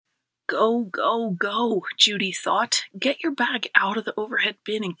Go, go, go, Judy thought. Get your bag out of the overhead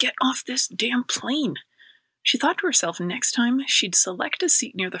bin and get off this damn plane. She thought to herself next time she'd select a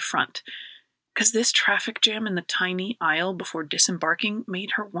seat near the front, because this traffic jam in the tiny aisle before disembarking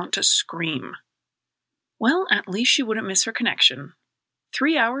made her want to scream. Well, at least she wouldn't miss her connection.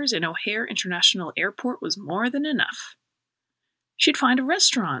 3 hours in O'Hare International Airport was more than enough. She'd find a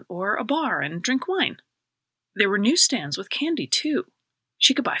restaurant or a bar and drink wine. There were newsstands with candy, too.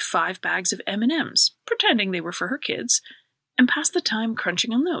 She could buy 5 bags of M&Ms, pretending they were for her kids, and pass the time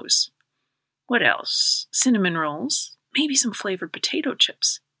crunching on those. What else? Cinnamon rolls, maybe some flavored potato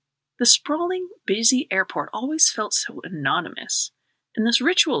chips. The sprawling, busy airport always felt so anonymous, and this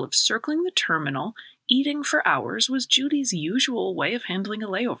ritual of circling the terminal, eating for hours, was Judy's usual way of handling a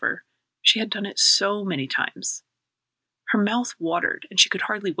layover. She had done it so many times. Her mouth watered, and she could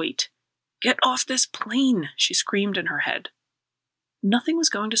hardly wait. "Get off this plane!" she screamed in her head. Nothing was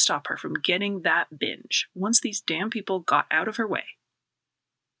going to stop her from getting that binge once these damn people got out of her way.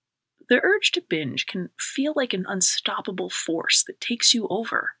 The urge to binge can feel like an unstoppable force that takes you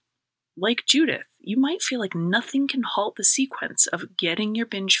over. Like Judith, you might feel like nothing can halt the sequence of getting your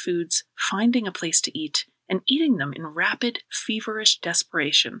binge foods, finding a place to eat, and eating them in rapid, feverish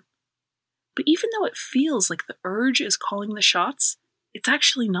desperation. But even though it feels like the urge is calling the shots, it's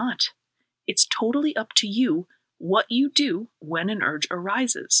actually not. It's totally up to you what you do when an urge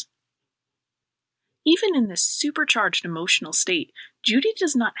arises. Even in this supercharged emotional state, Judy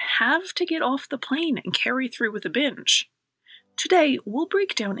does not have to get off the plane and carry through with a binge. Today, we'll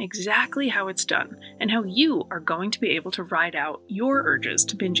break down exactly how it's done and how you are going to be able to ride out your urges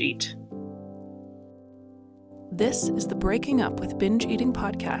to binge eat. This is the Breaking Up with Binge Eating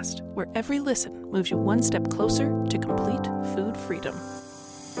podcast, where every listen moves you one step closer to complete food freedom.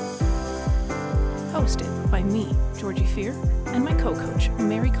 Hosted by me, Georgie Fear, and my co-coach,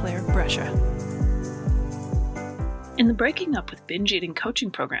 Mary Claire Brescia. In the Breaking Up with Binge Eating coaching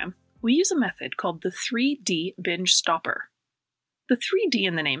program, we use a method called the 3D Binge Stopper. The 3D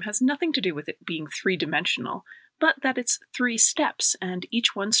in the name has nothing to do with it being three-dimensional, but that it's 3 steps, and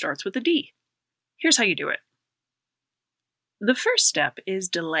each one starts with a D. Here's how you do it. The first step is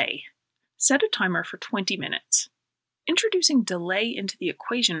delay. Set a timer for 20 minutes. Introducing delay into the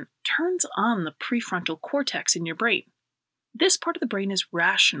equation turns on the prefrontal cortex in your brain. This part of the brain is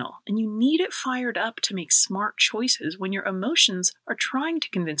rational, and you need it fired up to make smart choices when your emotions are trying to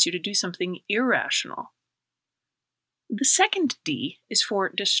convince you to do something irrational. The second D is for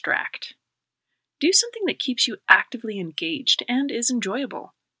distract. Do something that keeps you actively engaged and is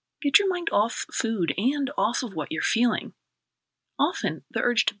enjoyable. Get your mind off food and off of what you're feeling. Often, the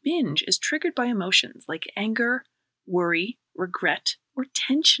urge to binge is triggered by emotions like anger, worry, regret, or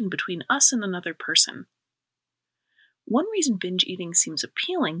tension between us and another person. One reason binge eating seems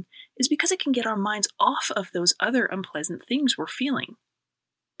appealing is because it can get our minds off of those other unpleasant things we're feeling.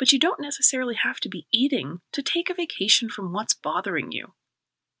 But you don't necessarily have to be eating to take a vacation from what's bothering you.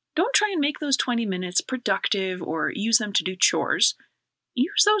 Don't try and make those 20 minutes productive or use them to do chores.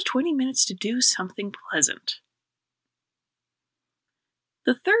 Use those 20 minutes to do something pleasant.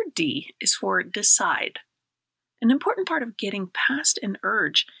 The third D is for decide. An important part of getting past an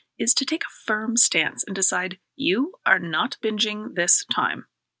urge is to take a firm stance and decide you are not binging this time.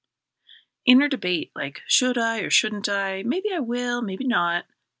 Inner debate like, should I or shouldn't I, maybe I will, maybe not,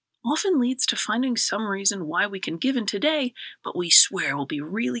 often leads to finding some reason why we can give in today, but we swear we'll be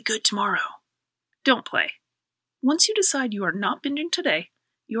really good tomorrow. Don't play. Once you decide you are not binging today,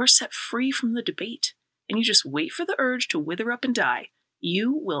 you are set free from the debate, and you just wait for the urge to wither up and die.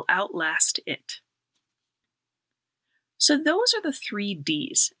 You will outlast it. So those are the 3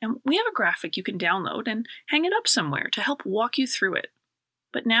 Ds, and we have a graphic you can download and hang it up somewhere to help walk you through it.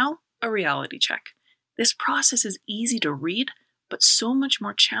 But now, a reality check. This process is easy to read, but so much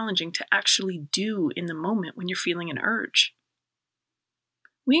more challenging to actually do in the moment when you're feeling an urge.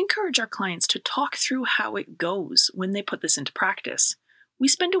 We encourage our clients to talk through how it goes when they put this into practice. We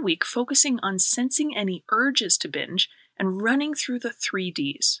spend a week focusing on sensing any urges to binge and running through the 3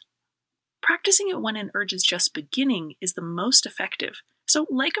 Ds. Practicing it when an urge is just beginning is the most effective, so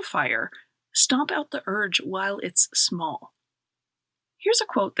like a fire, stomp out the urge while it's small. Here's a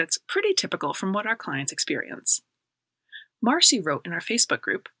quote that's pretty typical from what our clients experience. Marcy wrote in our Facebook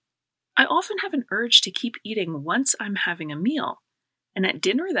group, "I often have an urge to keep eating once I'm having a meal, and at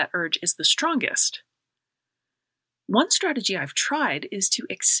dinner that urge is the strongest. One strategy I've tried is to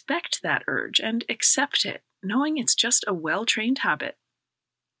expect that urge and accept it, knowing it's just a well-trained habit.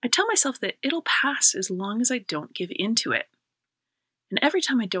 I tell myself that it'll pass as long as I don't give in to it. And every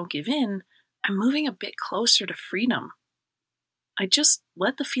time I don't give in, I'm moving a bit closer to freedom. I just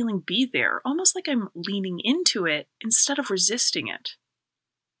let the feeling be there, almost like I'm leaning into it instead of resisting it.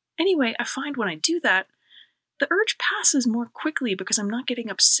 Anyway, I find when I do that, the urge passes more quickly because I'm not getting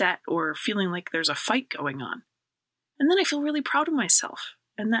upset or feeling like there's a fight going on. And then I feel really proud of myself,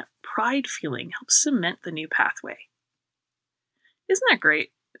 and that pride feeling helps cement the new pathway. Isn't that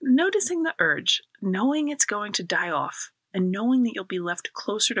great? Noticing the urge, knowing it's going to die off, and knowing that you'll be left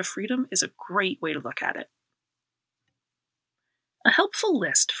closer to freedom is a great way to look at it. A helpful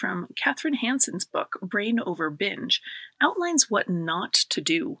list from Catherine Hanson's book, Brain Over Binge, outlines what not to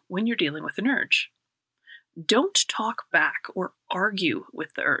do when you're dealing with an urge. Don't talk back or argue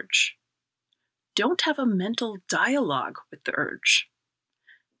with the urge. Don't have a mental dialogue with the urge.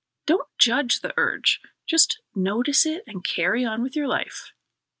 Don't judge the urge. Just notice it and carry on with your life.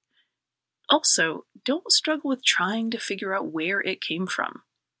 Also, don't struggle with trying to figure out where it came from.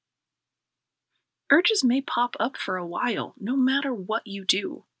 Urges may pop up for a while, no matter what you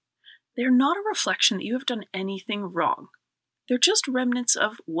do. They're not a reflection that you have done anything wrong. They're just remnants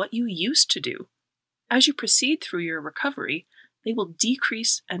of what you used to do. As you proceed through your recovery, they will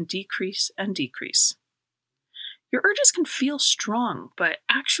decrease and decrease and decrease. Your urges can feel strong, but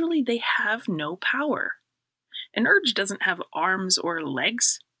actually they have no power. An urge doesn't have arms or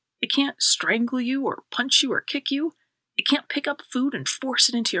legs. It can't strangle you or punch you or kick you. It can't pick up food and force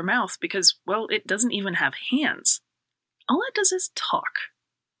it into your mouth because, well, it doesn't even have hands. All it does is talk.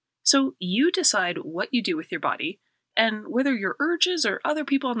 So you decide what you do with your body, and whether your urges or other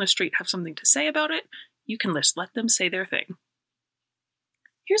people on the street have something to say about it, you can just let them say their thing.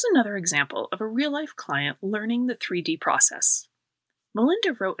 Here's another example of a real-life client learning the 3D process.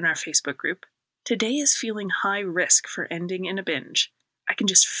 Melinda wrote in our Facebook group, "Today is feeling high risk for ending in a binge. I can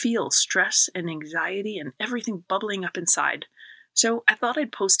just feel stress and anxiety and everything bubbling up inside. So I thought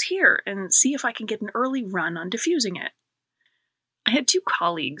I'd post here and see if I can get an early run on diffusing it." I had 2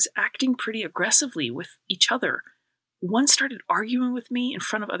 colleagues acting pretty aggressively with each other. One started arguing with me in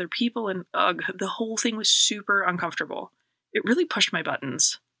front of other people, and the whole thing was super uncomfortable. It really pushed my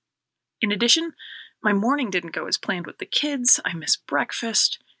buttons. In addition, my morning didn't go as planned with the kids. I missed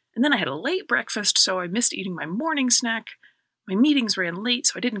breakfast, and then I had a late breakfast, so I missed eating my morning snack. My meetings ran late,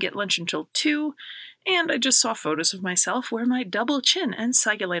 so I didn't get lunch until 2, and I just saw photos of myself where my double chin and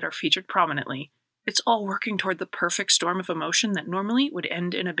cellulite are featured prominently. It's all working toward the perfect storm of emotion that normally would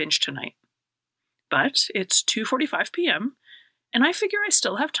end in a binge tonight. But it's 2:45 p.m., and I figure I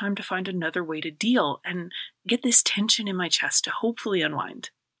still have time to find another way to deal and get this tension in my chest to hopefully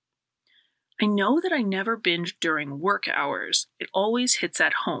unwind. I know that I never binge during work hours. It always hits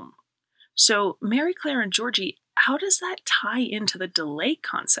at home. So, Mary Claire and Georgie, how does that tie into the delay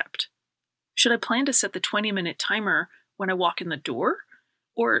concept? Should I plan to set the 20-minute timer when I walk in the door?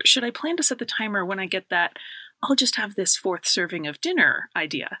 Or should I plan to set the timer when I get that "I'll just have this 4th serving of dinner"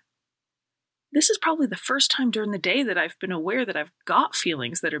 idea? This is probably the first time during the day that I've been aware that I've got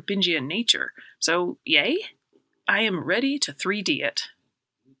feelings that are bingy in nature. So, yay, I am ready to 3D it.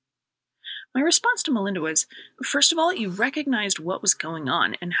 My response to Melinda was, first of all, you recognized what was going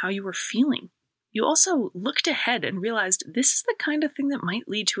on and how you were feeling. You also looked ahead and realized this is the kind of thing that might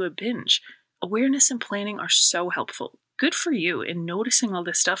lead to a binge. Awareness and planning are so helpful. Good for you in noticing all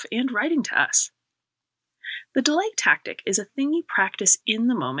this stuff and writing to us. The delay tactic is a thing you practice in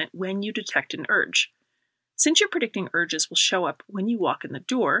the moment when you detect an urge. Since you're predicting urges will show up when you walk in the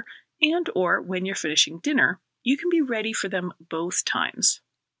door and or when you're finishing dinner, you can be ready for them both times.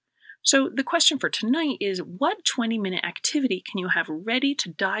 So the question for tonight is, what 20-minute activity can you have ready to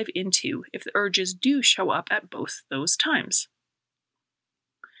dive into if the urges do show up at both those times?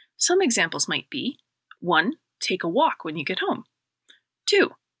 Some examples might be, 1, take a walk when you get home.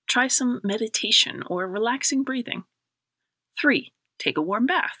 2, try some meditation or relaxing breathing. 3, take a warm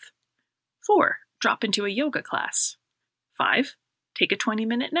bath. 4, drop into a yoga class. 5, take a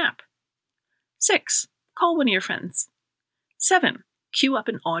 20-minute nap. 6, call one of your friends. 7, queue up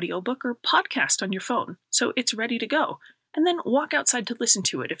an audiobook or podcast on your phone so it's ready to go, and then walk outside to listen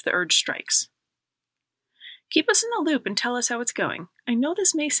to it if the urge strikes. Keep us in the loop and tell us how it's going. I know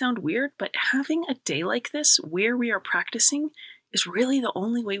this may sound weird, but having a day like this where we are practicing is really the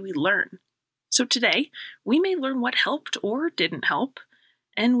only way we learn. So today, we may learn what helped or didn't help,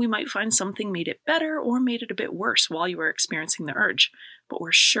 and we might find something made it better or made it a bit worse while you were experiencing the urge, but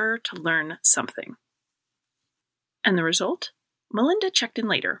we're sure to learn something. And the result? Melinda checked in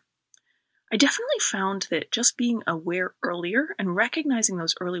later. I definitely found that just being aware earlier and recognizing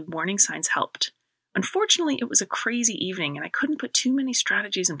those early warning signs helped. Unfortunately, it was a crazy evening and I couldn't put too many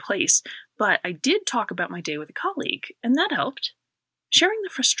strategies in place, but I did talk about my day with a colleague, and that helped. Sharing the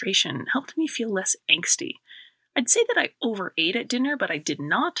frustration helped me feel less angsty. I'd say that I overate at dinner, but I did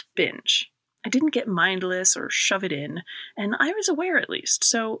not binge. I didn't get mindless or shove it in, and I was aware at least,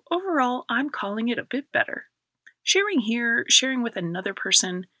 so overall, I'm calling it a bit better. Sharing here, sharing with another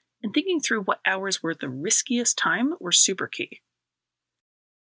person, and thinking through what hours were the riskiest time were super key.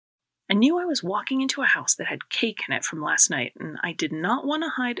 I knew I was walking into a house that had cake in it from last night, and I did not want to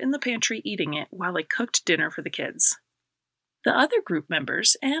hide in the pantry eating it while I cooked dinner for the kids. The other group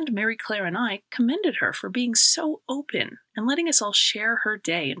members and Mary Claire and I commended her for being so open and letting us all share her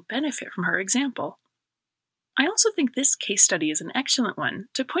day and benefit from her example. I also think this case study is an excellent one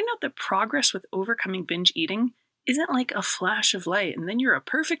to point out that progress with overcoming binge eating isn't like a flash of light and then you're a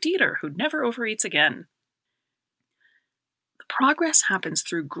perfect eater who never overeats again. The progress happens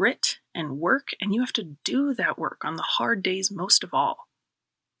through grit and work, and you have to do that work on the hard days most of all.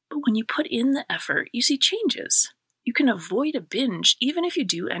 But when you put in the effort, you see changes. You can avoid a binge even if you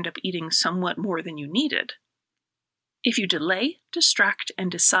do end up eating somewhat more than you needed. If you delay, distract, and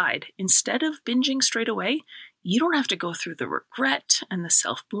decide instead of binging straight away, you don't have to go through the regret and the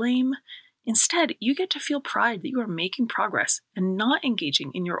self-blame. Instead, you get to feel pride that you are making progress and not engaging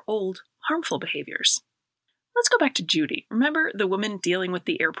in your old, harmful behaviors. Let's go back to Judy. Remember the woman dealing with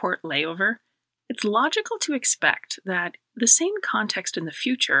the airport layover? It's logical to expect that the same context in the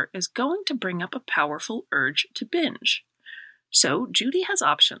future is going to bring up a powerful urge to binge. So Judy has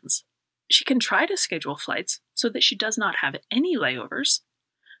options. She can try to schedule flights so that she does not have any layovers,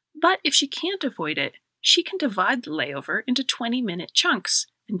 but if she can't avoid it, she can divide the layover into 20-minute chunks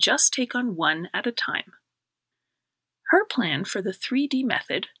and just take on one at a time. Her plan for the 3D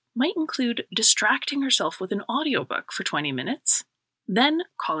method might include distracting herself with an audiobook for 20 minutes, then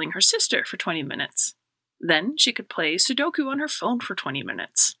calling her sister for 20 minutes. Then she could play Sudoku on her phone for 20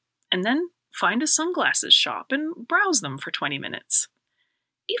 minutes, and then find a sunglasses shop and browse them for 20 minutes.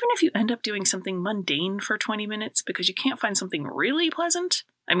 Even if you end up doing something mundane for 20 minutes because you can't find something really pleasant,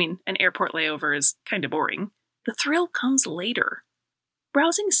 an airport layover is kind of boring, the thrill comes later.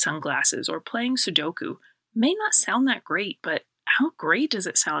 Browsing sunglasses or playing Sudoku may not sound that great, but how great does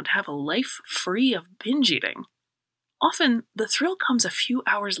it sound to have a life free of binge eating? Often, the thrill comes a few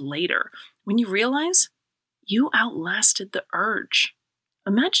hours later when you realize you outlasted the urge.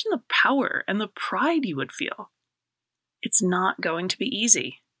 Imagine the power and the pride you would feel. It's not going to be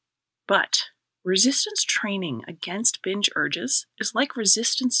easy, but resistance training against binge urges is like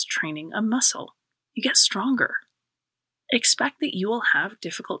resistance training a muscle. You get stronger. Expect that you will have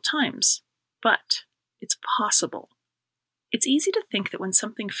difficult times, but it's possible. It's easy to think that when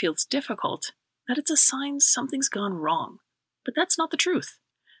something feels difficult, that it's a sign something's gone wrong, but that's not the truth.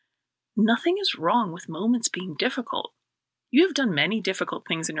 Nothing is wrong with moments being difficult. You have done many difficult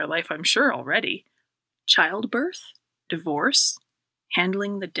things in your life, I'm sure, already. Childbirth, divorce,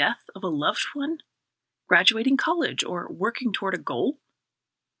 handling the death of a loved one, graduating college, or working toward a goal.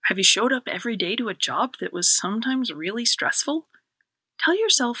 Have you showed up every day to a job that was sometimes really stressful? Tell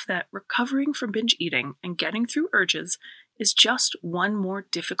yourself that recovering from binge eating and getting through urges is just one more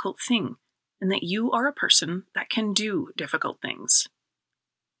difficult thing, and that you are a person that can do difficult things.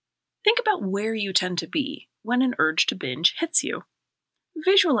 Think about where you tend to be when an urge to binge hits you.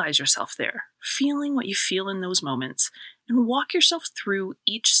 Visualize yourself there, feeling what you feel in those moments, and walk yourself through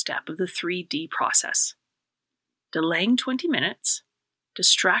each step of the 3D process. Delaying 20 minutes,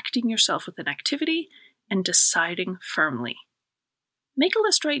 distracting yourself with an activity, and deciding firmly. Make a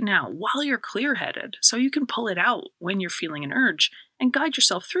list right now while you're clear-headed so you can pull it out when you're feeling an urge and guide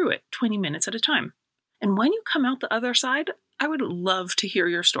yourself through it 20 minutes at a time. And when you come out the other side, I would love to hear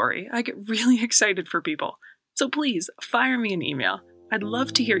your story. I get really excited for people. So please fire me an email. I'd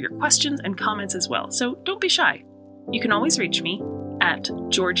love to hear your questions and comments as well, so don't be shy. You can always reach me at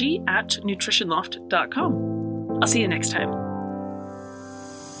georgie@nutritionloft.com. I'll see you next time.